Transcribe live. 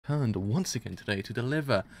returned once again today to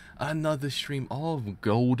deliver another stream of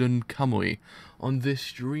Golden Kamuy. On this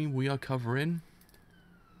stream we are covering...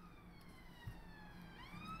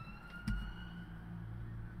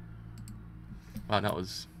 Wow, that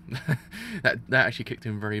was... that actually kicked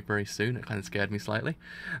in very, very soon. It kind of scared me slightly.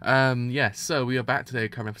 Yeah, so we are back today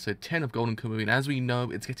covering episode 10 of Golden Kamuy, and as we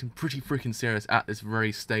know, it's getting pretty freaking serious at this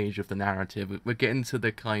very stage of the narrative. We're getting to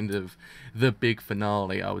the kind of the big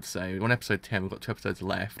finale, I would say. On episode 10, we've got 2 episodes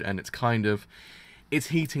left, and it's kind of... it's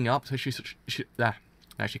heating up, so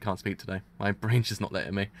I actually can't speak today. My brain's just not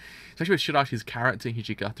letting me. Especially with Shirashi's character,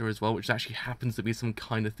 Hijikata, as well, which actually happens to be some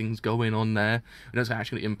kind of things going on there. And that's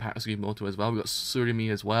actually impact Sugimoto as well. We've got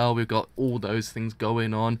Surimi as well. We've got all those things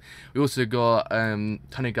going on. We also got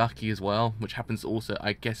Tanigaki as well, which happens to also,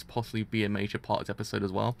 I guess, possibly be a major part of this episode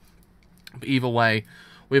as well. But either way,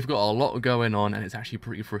 we've got a lot going on, and it's actually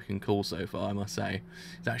pretty freaking cool so far, I must say.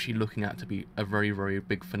 It's actually looking out to be a very, very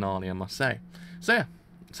big finale, I must say. So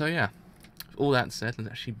yeah. All that said,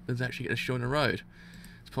 let's actually get a show on the road.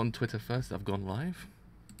 Let's put on Twitter first that I've gone live.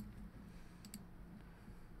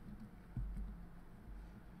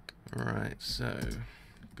 Alright, so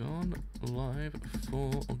gone live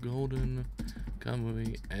for Golden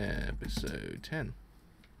Kamuy episode 10.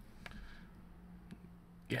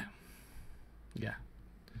 Yeah.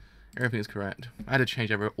 Everything is correct. I had to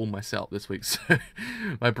change all my setup this week, so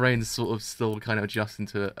my brain's sort of still kind of adjusting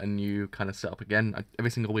to a new kind of setup again. Every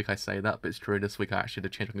single week I say that, but it's true. This week I actually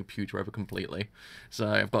had to change my computer over completely. So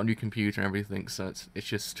I've got a new computer and everything, so it's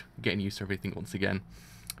just getting used to everything once again.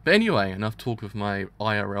 But anyway, enough talk of my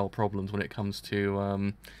IRL problems when it comes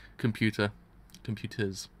to computers,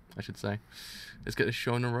 I should say. Let's get this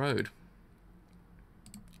show on the road.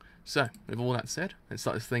 So, with all that said, let's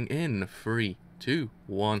start this thing in 3, 2,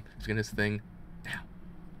 1. Let's get this thing now.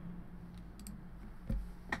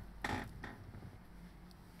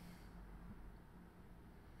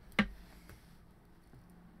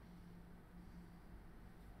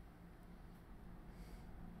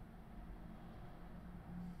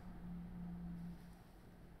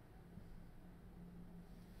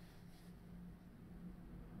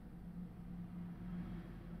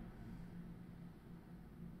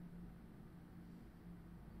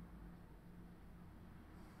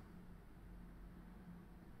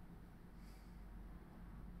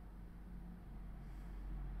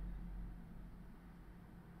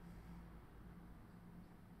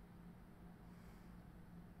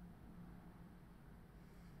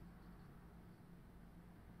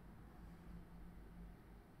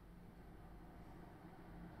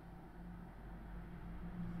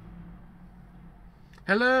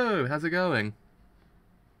 Hello, how's it going?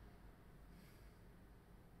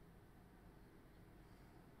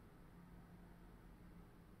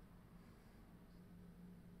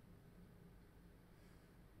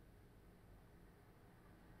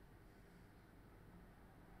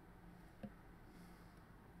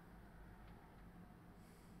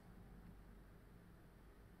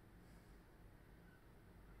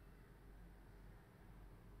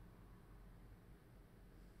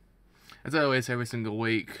 As I always say every single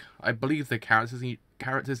week, I believe the characters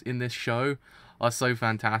in this show are so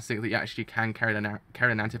fantastic that you actually can carry the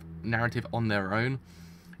narrative on their own.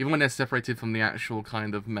 Even when they're separated from the actual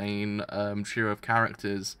kind of main trio of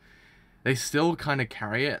characters, they still kind of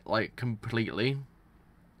carry it, like, completely.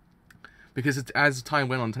 Because as time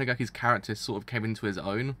went on, Tanigaki's character sort of came into his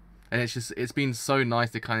own. And it's been so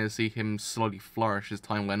nice to kind of see him slowly flourish as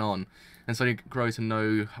time went on. And slowly grow to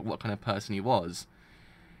know what kind of person he was.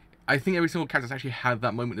 I think every single character's actually had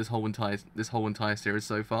that moment this whole entire series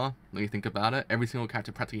so far. When you think about it, every single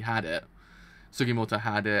character practically had it. Sugimoto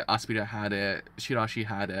had it, Aspida had it, Shirashi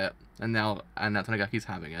had it, and now Tanagaki's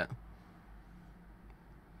having it.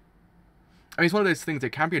 I mean, it's one of those things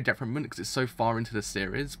that can be a detriment because it's so far into the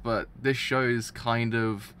series, but this show's kind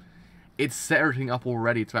of... it's set everything up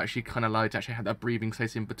already to actually kind of allow it to actually have that breathing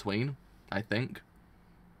space in between, I think.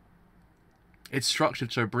 It's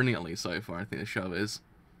structured so brilliantly so far, I think the show is.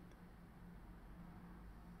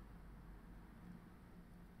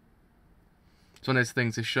 It's one of those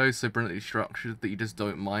things, this show's so brilliantly structured that you just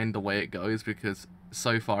don't mind the way it goes because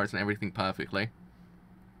so far it's done everything perfectly.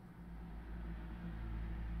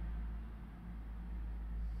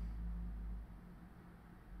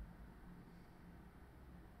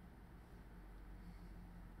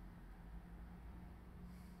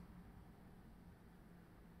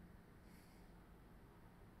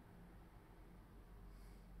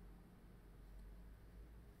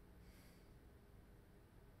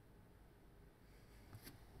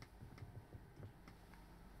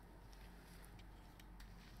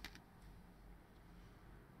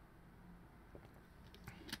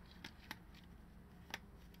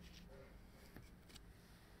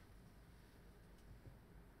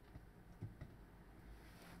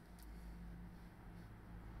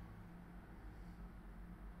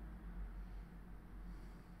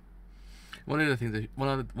 one of the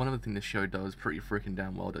things this show does pretty freaking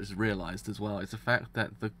damn well that is realized as well is the fact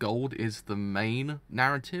that the gold is the main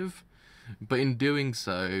narrative, but in doing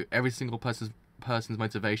so, every single person's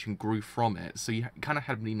motivation grew from it. So you kind of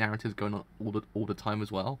had many narratives going on all the time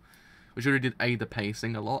as well, which really did aid the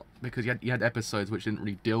pacing a lot because you had episodes which didn't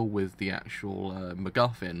really deal with the actual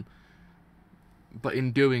MacGuffin. But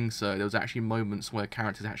in doing so, there was actually moments where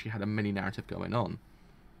characters actually had a mini narrative going on.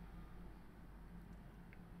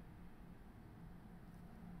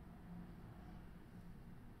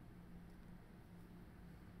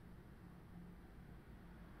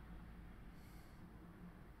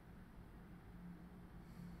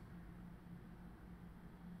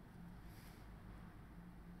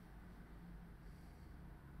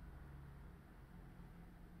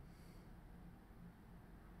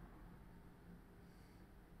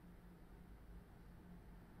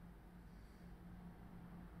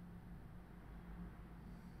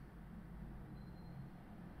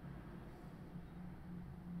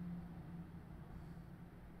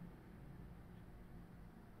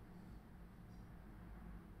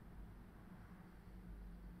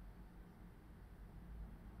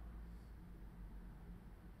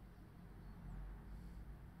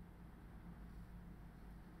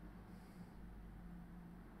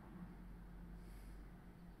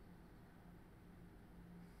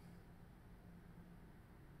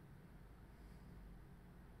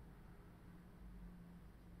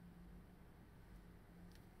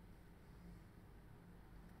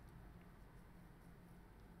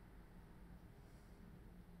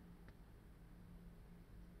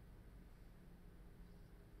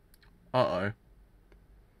 Uh-oh.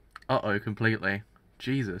 Uh-oh, completely.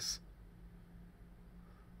 Jesus.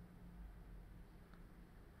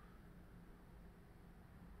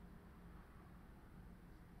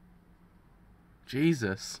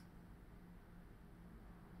 Jesus.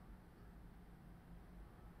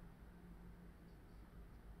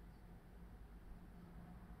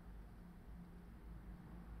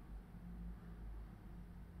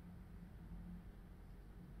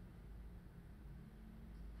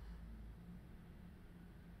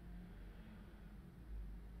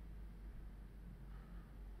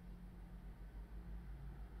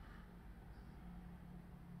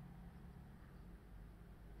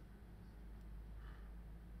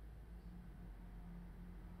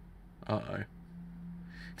 Uh-oh.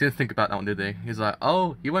 Didn't think about that one, did he? He's like,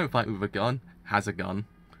 oh, he won't fight with a gun. Has a gun.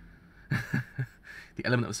 The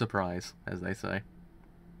element of surprise, as they say.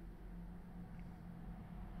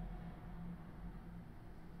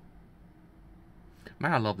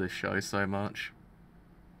 Man, I love this show so much.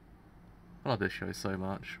 I love this show so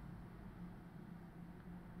much.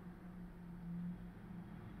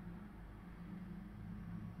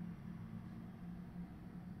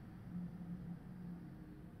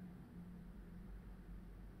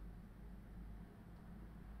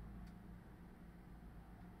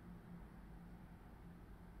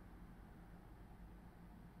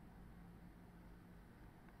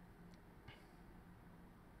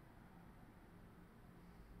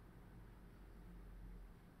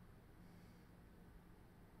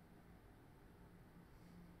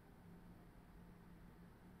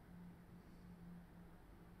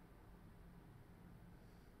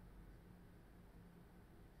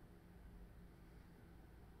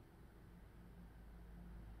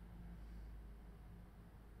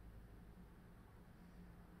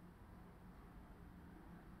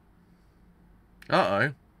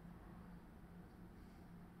 Uh-oh.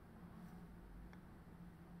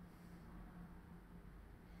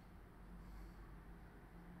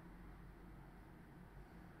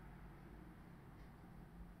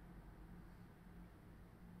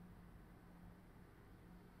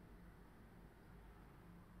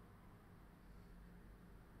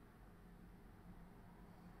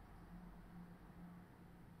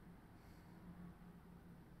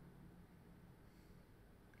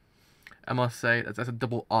 I must say, that's a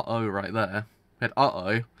double uh-oh right there. We had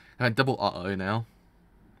uh-oh, I had double uh-oh now.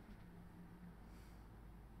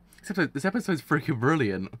 This episode's freaking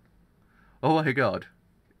brilliant. Oh my god.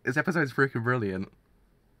 This episode's freaking brilliant.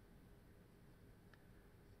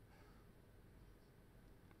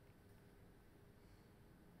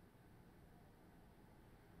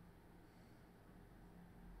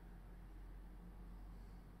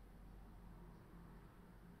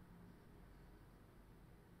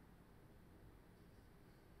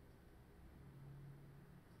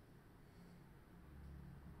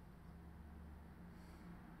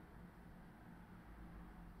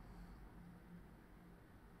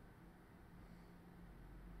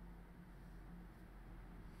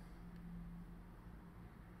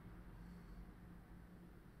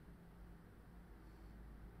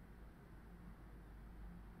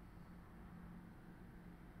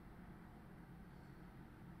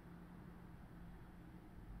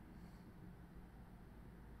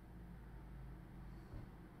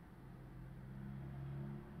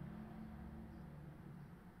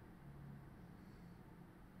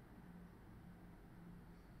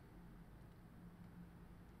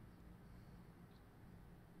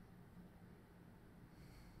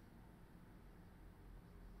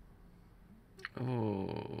 Oh.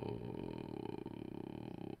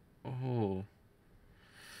 Oh.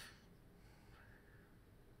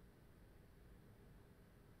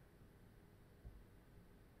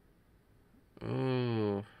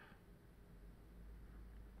 Oh.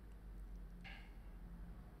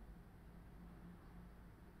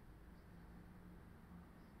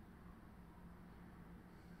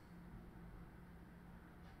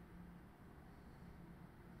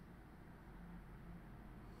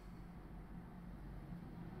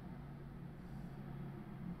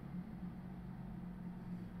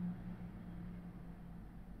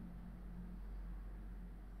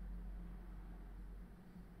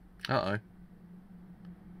 Uh-oh.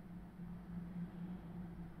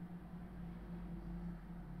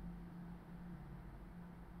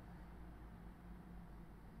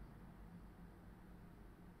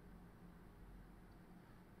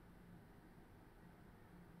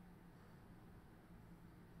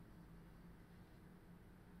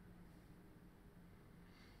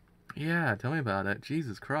 Yeah, tell me about it.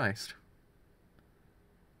 Jesus Christ.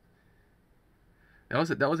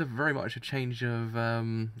 That was a very much a change of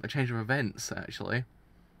events actually.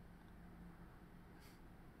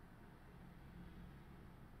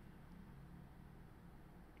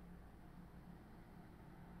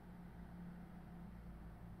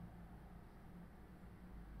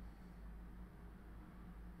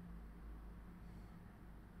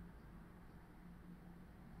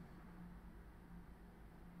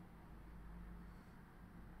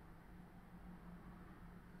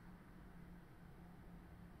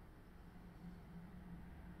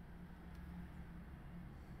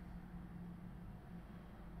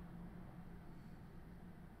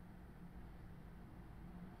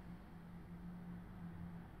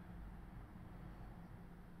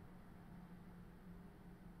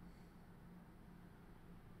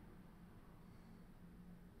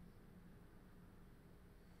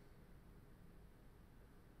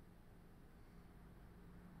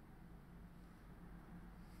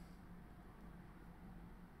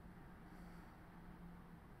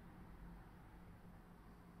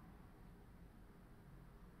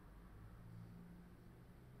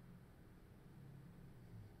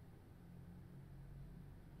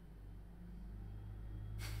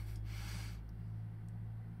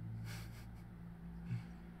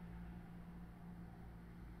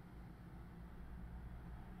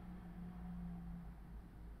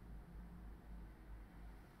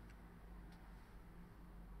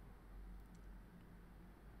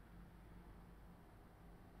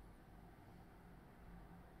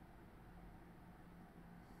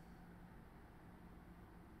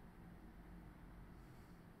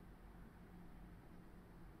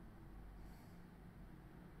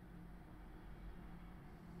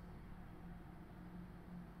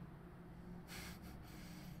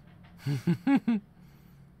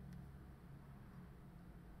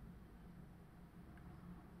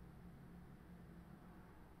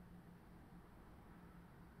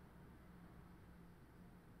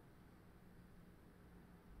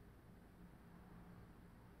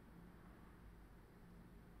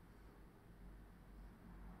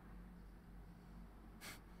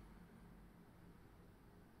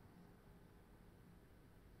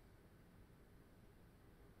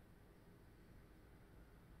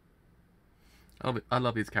 I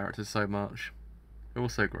love these characters so much. They're all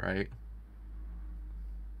so great.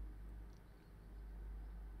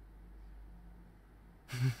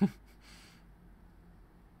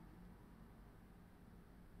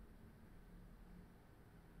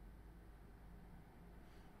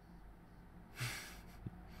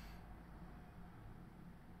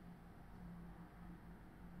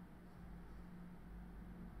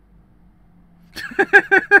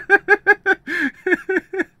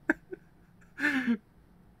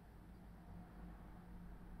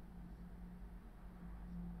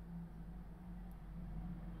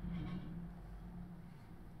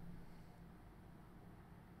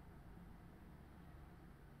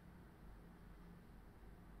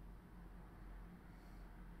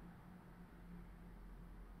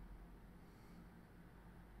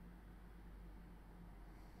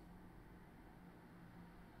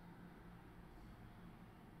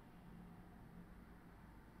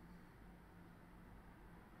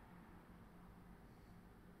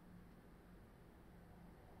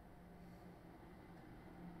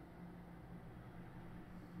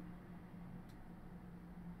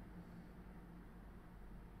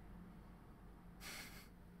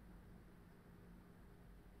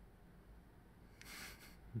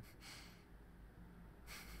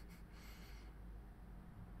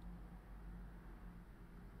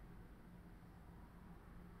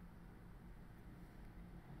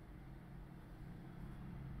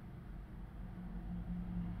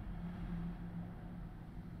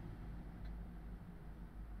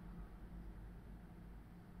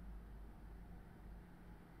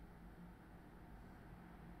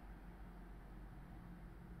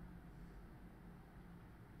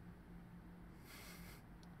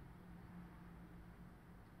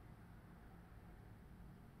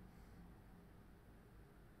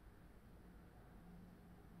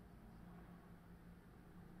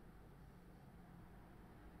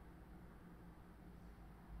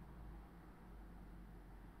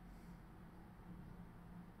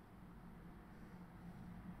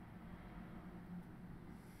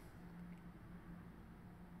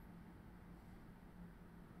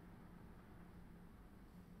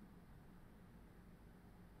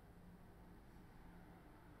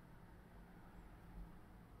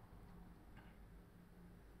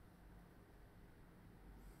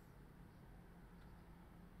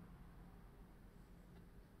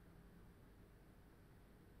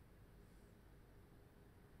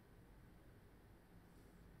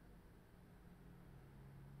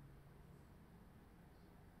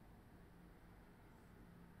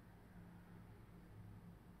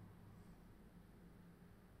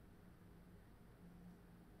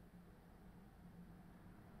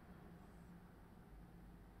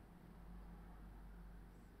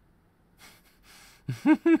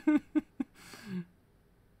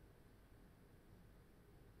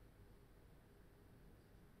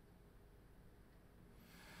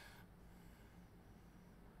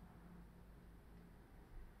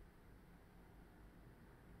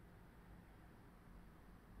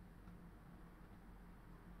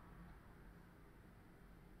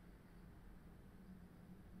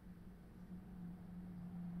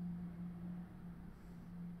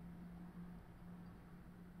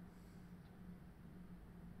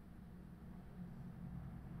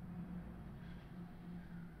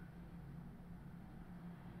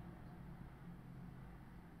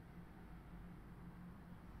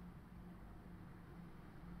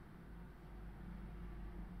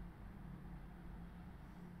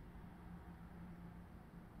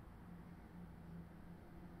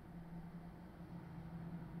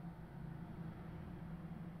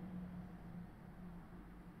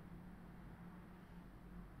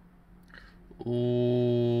 Oh.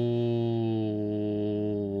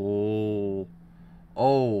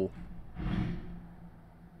 Oh.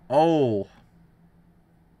 Oh.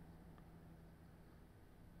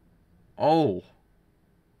 Oh.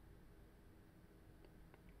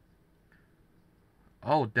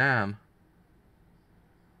 Oh, damn.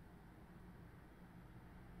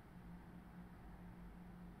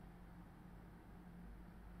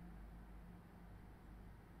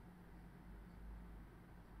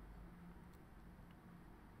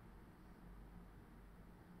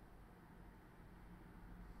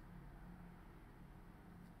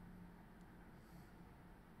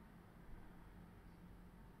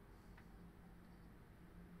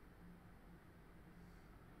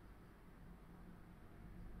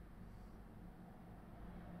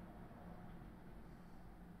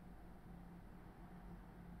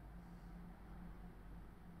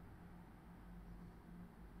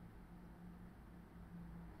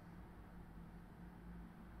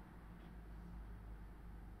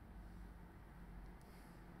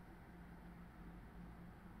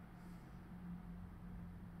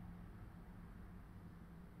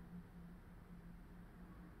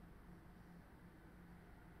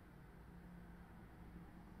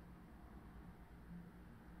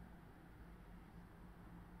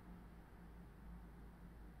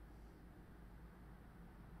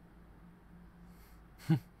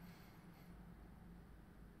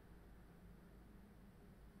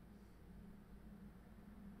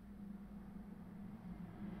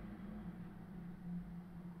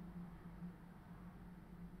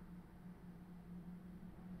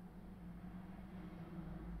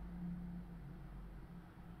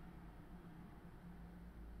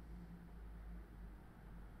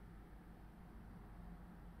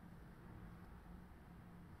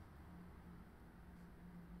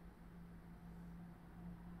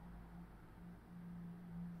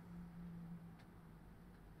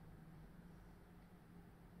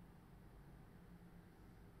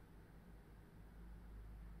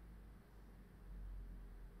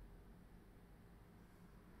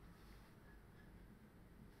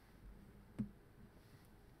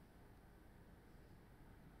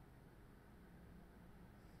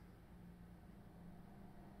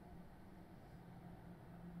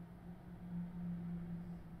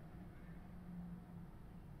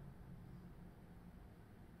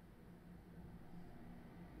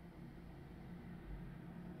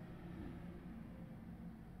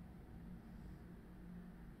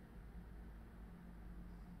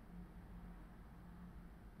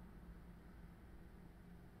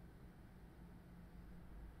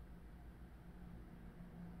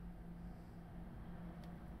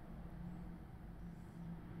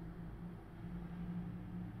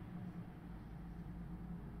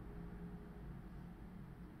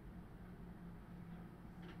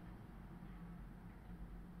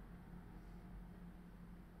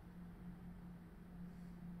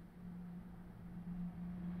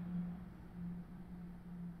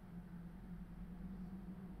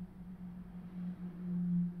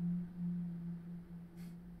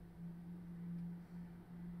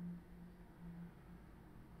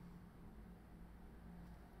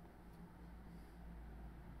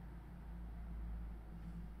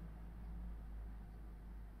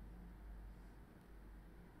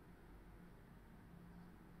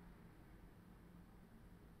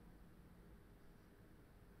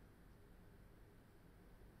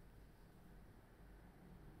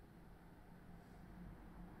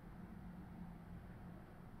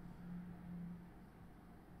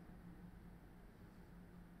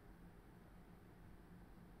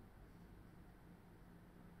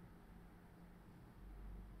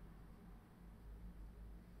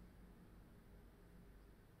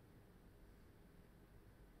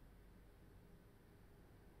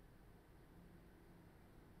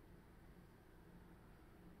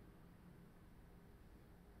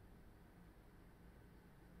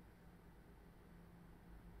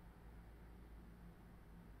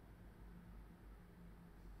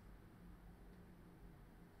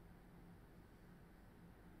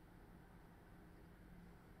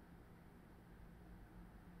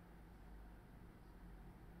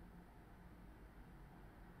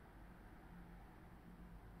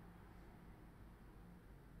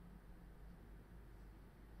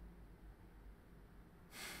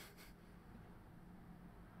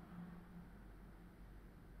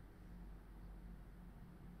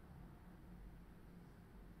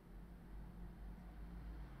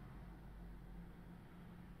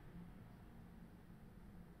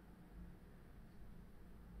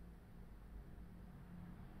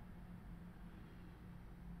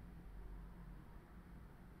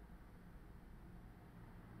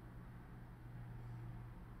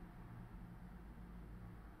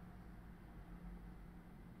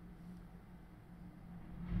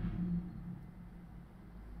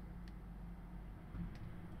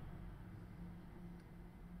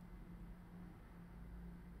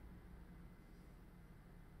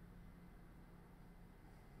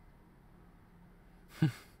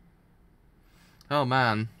 Oh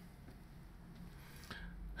man.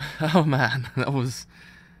 Oh man, that was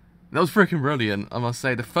freaking brilliant, I must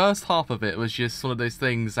say. The first half of it was just one of those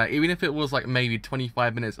things that, even if it was like maybe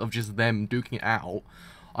 25 minutes of just them duking it out,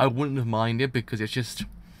 I wouldn't have minded, because it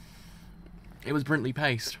was brilliantly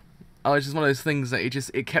paced. Oh, it's just one of those things that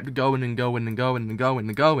it kept going and going and going and going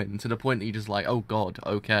and going, to the point that you're just like, oh god,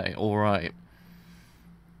 okay, alright.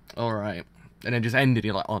 Alright. And then just ended,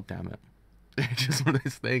 you're like, oh damn it. It's just one of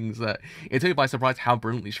those things that it took me by surprise how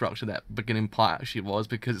brilliantly structured that beginning part actually was,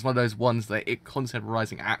 because it's one of those ones that it constantly had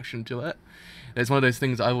rising action to it. It's one of those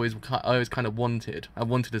things I always kind of wanted. I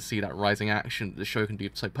wanted to see that rising action that the show can do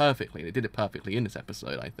so perfectly, and it did it perfectly in this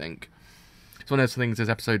episode, I think. It's one of those things, this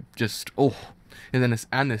episode just, oh, and then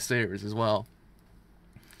this series as well.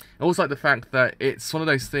 I also like the fact that it's one of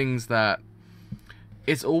those things that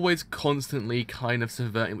it's always constantly kind of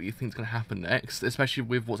subverting what you think is going to happen next, especially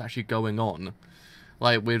with what's actually going on,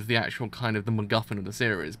 like with the actual kind of the MacGuffin of the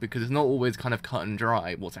series, because it's not always kind of cut and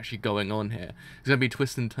dry what's actually going on here. There's going to be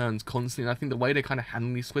twists and turns constantly, and I think the way they kind of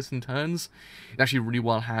handle these twists and turns is actually really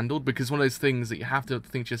well handled, because it's one of those things that you have to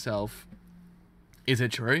think to yourself, is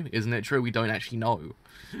it true? Isn't it true? We don't actually know.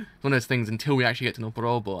 It's one of those things until we actually get to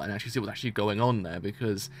Noporobo and actually see what's actually going on there,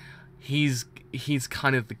 because he's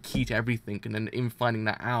kind of the key to everything, and then in finding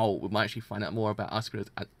that out, we might actually find out more about Aspira's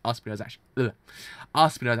actually... I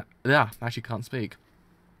actually can't speak.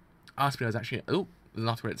 Aspira's actually... Oh, there's an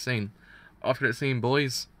after credit scene. After credit scene,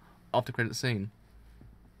 boys. After credit scene.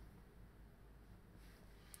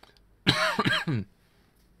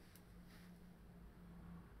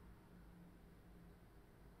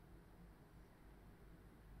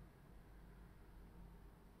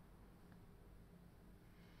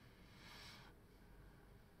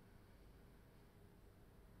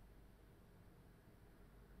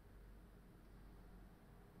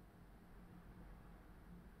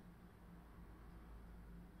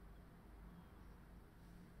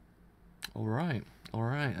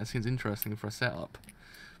 Alright, that seems interesting for a setup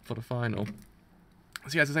for the final.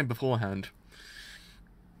 So yeah, as I was saying beforehand,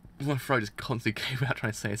 my throat just constantly came out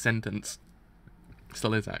trying to say a sentence.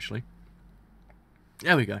 Still is, actually.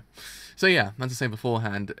 There we go. So yeah, as I said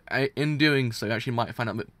beforehand, in doing so, you actually might find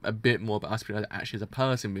out a bit more about Aspira actually as a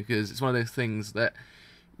person, because it's one of those things that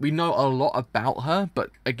we know a lot about her, but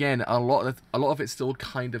again, a lot of it's still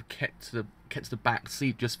kind of kept to the back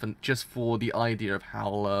seat just for the idea of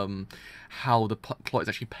how the plot is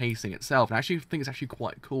actually pacing itself. And I actually think it's actually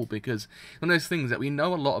quite cool, because one of those things that we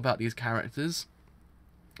know a lot about these characters,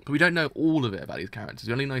 but we don't know all of it about these characters.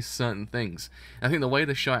 We only know certain things. And I think the way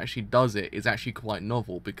the show actually does it is actually quite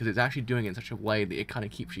novel, because it's actually doing it in such a way that it kind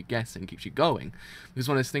of keeps you guessing, keeps you going. It's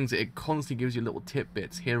one of those things that it constantly gives you little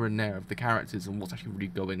tidbits here and there of the characters and what's actually really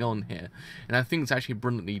going on here. And I think it's actually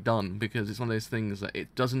brilliantly done, because it's one of those things that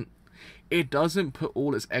it doesn't put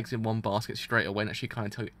all its eggs in one basket straight away and actually kind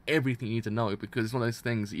of tell you everything you need to know, because it's one of those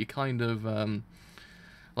things that you kind of,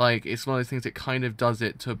 it's one of those things that kind of does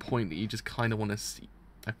it to a point that you just kind of want to see.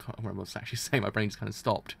 I can't remember what I was actually saying, my brain just kind of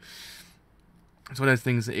stopped. It's one of those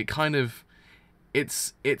things that it kind of,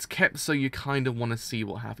 it's kept so you kind of want to see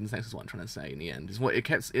what happens next, is what I'm trying to say in the end. Is what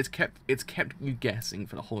it's kept you guessing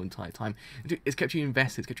for the whole entire time. It's kept you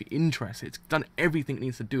invested, it's kept you interested, it's done everything it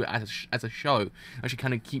needs to do as a show. Actually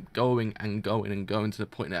kind of keep going and going and going to the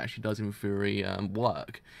point that it actually does in theory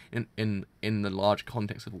work in the large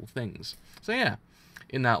context of all things. So yeah.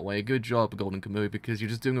 In that way, good job, Golden Kamuy, because you're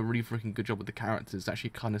just doing a really freaking good job with the characters to actually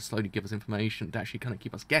kind of slowly give us information, to actually kind of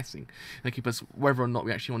keep us guessing, and keep us whether or not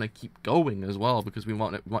we actually want to keep going as well, because we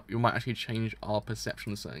might actually change our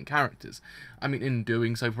perception of certain characters. I mean, in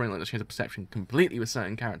doing so, probably not to change the perception completely with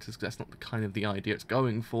certain characters, because that's not the kind of the idea it's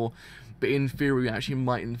going for, but in theory, we actually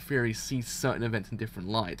might, in theory, see certain events in different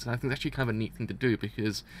lights, and I think it's actually kind of a neat thing to do,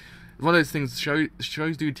 because one of those things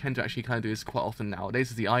shows do tend to actually kind of do this quite often nowadays,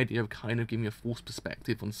 is the idea of kind of giving a false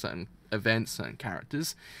perspective on certain events, certain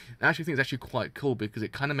characters. And I actually think it's actually quite cool, because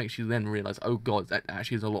it kind of makes you then realise, oh god, that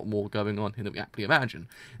actually is a lot more going on here than we actually imagine.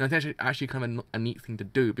 And I think it's actually kind of a neat thing to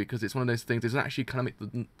do, because it's one of those things, it doesn't actually kind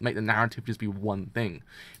of make the narrative just be one thing.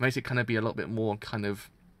 It makes it kind of be a little bit more kind of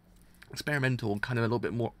experimental, kind of a little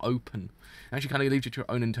bit more open. It actually kind of leaves you to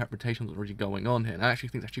your own interpretation of what's already going on here, and I actually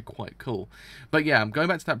think it's actually quite cool. But yeah, I'm going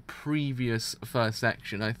back to that previous first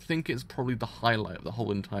section. I think it's probably the highlight of the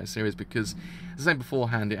whole entire series, because, as I said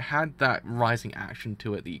beforehand, it had that rising action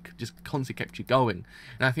to it that just constantly kept you going.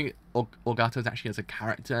 And I think Ogata's actually, as a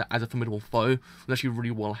character, as a formidable foe, was actually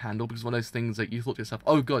really well handled, because one of those things that you thought to yourself,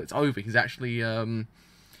 oh god, it's over. He's actually,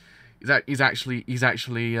 he's actually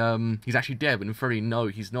dead. But in theory, no,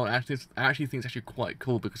 he's not. I actually think it's actually quite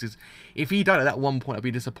cool because if he died at that one point, I'd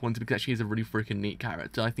be disappointed because actually he's a really freaking neat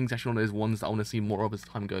character. I think it's actually one of those ones that I want to see more of as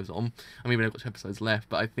time goes on. I mean, we've only got 2 episodes left,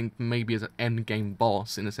 but I think maybe as an end game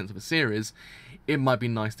boss in the sense of a series, it might be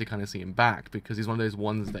nice to kind of see him back because he's one of those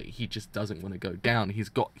ones that he just doesn't want to go down. He's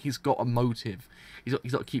got a motive. He's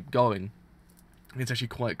got to keep going. It's actually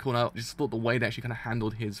quite cool. I just thought the way they actually kind of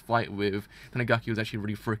handled his fight with Tanigaki was actually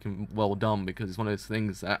really freaking well done because it's one of those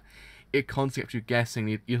things that it constantly kept you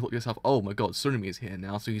guessing. You thought to yourself, oh my god, Tsunami is here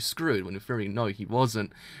now, so he's screwed. When in theory, no, he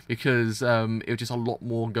wasn't, because it was just a lot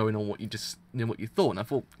more going on what you thought. And I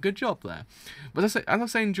thought, good job there. But as I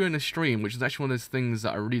was saying during the stream, which is actually one of those things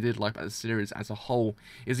that I really did like about the series as a whole,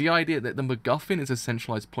 is the idea that the MacGuffin is a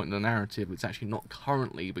centralized point in the narrative. It's actually not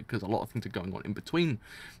currently because a lot of things are going on in between,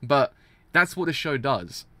 but that's what the show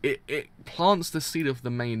does. It plants the seed of the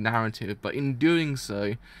main narrative, but in doing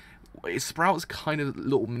so, it sprouts kind of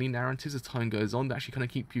little mini narratives as time goes on that actually kind of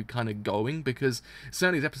keep you kind of going, because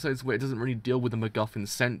certainly these episodes where it doesn't really deal with the MacGuffin,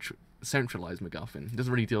 centralized MacGuffin, it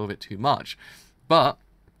doesn't really deal with it too much, but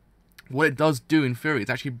what it does do in theory is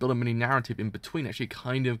actually build a mini narrative in between, actually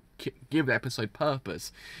kind of give the episode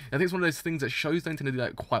purpose. And I think it's one of those things that shows don't tend to do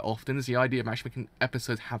that quite often, is the idea of actually making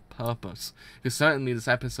episodes have purpose. Because certainly there's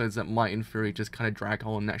episodes that might in theory just kind of drag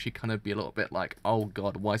on and actually kind of be a little bit like, oh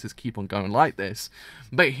god, why does this keep on going like this?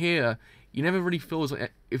 But here, you never really feel as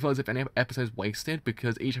if any episode's wasted,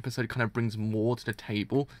 because each episode kind of brings more to the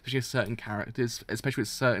table, especially with certain characters, especially with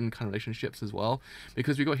certain kind of relationships as well.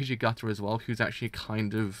 Because we've got Hijigata as well, who's actually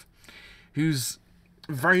kind of who's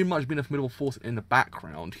very much been a formidable force in the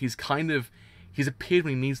background. He's appeared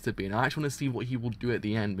when he needs to be, and I actually want to see what he will do at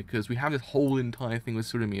the end, because we have this whole entire thing with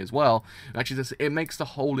Tsunami as well. Actually, it makes the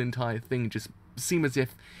whole entire thing just seem as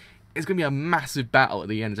if it's going to be a massive battle at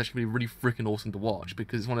the end. It's actually going to be really freaking awesome to watch,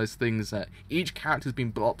 because it's one of those things that each character's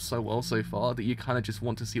been built up so well so far that you kind of just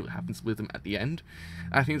want to see what happens with them at the end.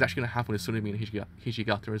 And I think it's actually going to happen with Tsunami and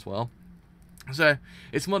Hijigata as well. So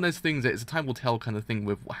it's one of those things that it's a time will tell kind of thing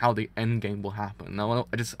with how the end game will happen. Now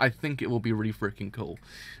I think it will be really freaking cool.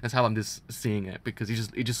 That's how I'm just seeing it, because it's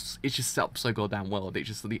just set up so goddamn well. It's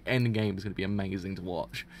just the end game is going to be amazing to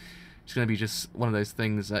watch. It's going to be just one of those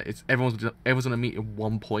things that everyone's going to meet at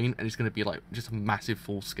one point, and it's going to be like just a massive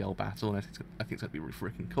full scale battle. And I think it's going to be really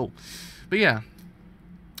freaking cool. But yeah,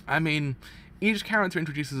 I mean, each character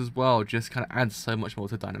introduces as well just kind of adds so much more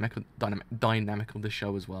to the dynamic of the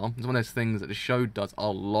show as well. It's one of those things that the show does a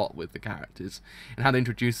lot with the characters, and how they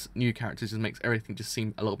introduce new characters just makes everything just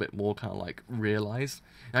seem a little bit more kind of like realized.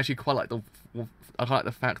 And actually quite like I like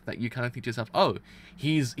the fact that you kind of think to yourself, oh,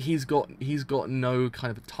 he's got no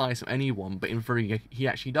kind of ties to anyone, but in theory he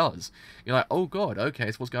actually does. You're like, oh god,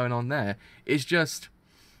 okay, so what's going on there? It's just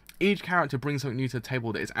each character brings something new to the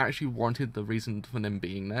table that is actually warranted the reason for them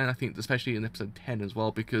being there. And I think especially in episode 10 as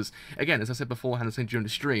well, because again, as I said beforehand, I said during the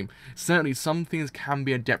stream, certainly some things can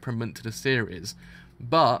be a detriment to the series,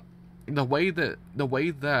 but the way that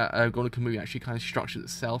Golden Kamuy actually kind of structures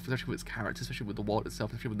itself, especially with its characters, especially with the world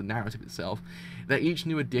itself, especially with the narrative itself, that each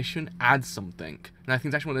new edition adds something. And I think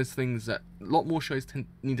it's actually one of those things that a lot more shows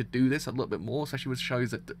need to do this a little bit more, especially with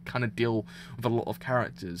shows that kind of deal with a lot of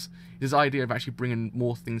characters. This idea of actually bringing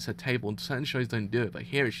more things to the table, and certain shows don't do it, but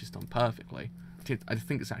here it's just done perfectly. I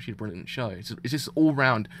think it's actually a brilliant show. It's just all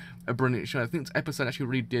round a brilliant show. I think this episode actually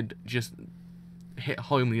really did just hit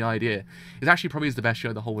home the idea. It actually probably is the best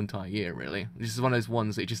show the whole entire year, really. This is one of those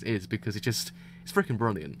ones that it just is, because it's freaking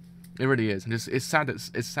brilliant. It really is. And it's sad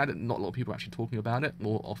that not a lot of people are actually talking about it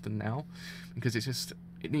more often now, because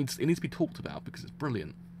it needs to be talked about, because it's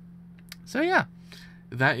brilliant. So yeah,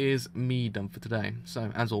 that is me done for today.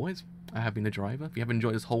 So as always, I have been the driver. If you have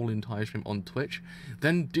enjoyed this whole entire stream on Twitch,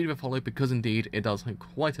 then do leave a follow, because indeed it does help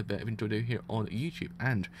quite a bit. If you enjoyed it here on YouTube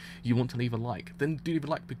and you want to leave a like, then do leave a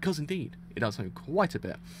like, because indeed it does help quite a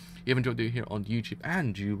bit. If you have enjoyed it here on YouTube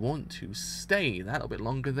and you want to stay that little bit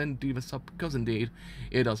longer, then do leave a sub, because indeed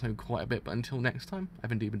it does help quite a bit. But until next time,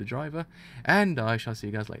 I've indeed been the driver, and I shall see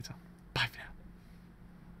you guys later. Bye for now.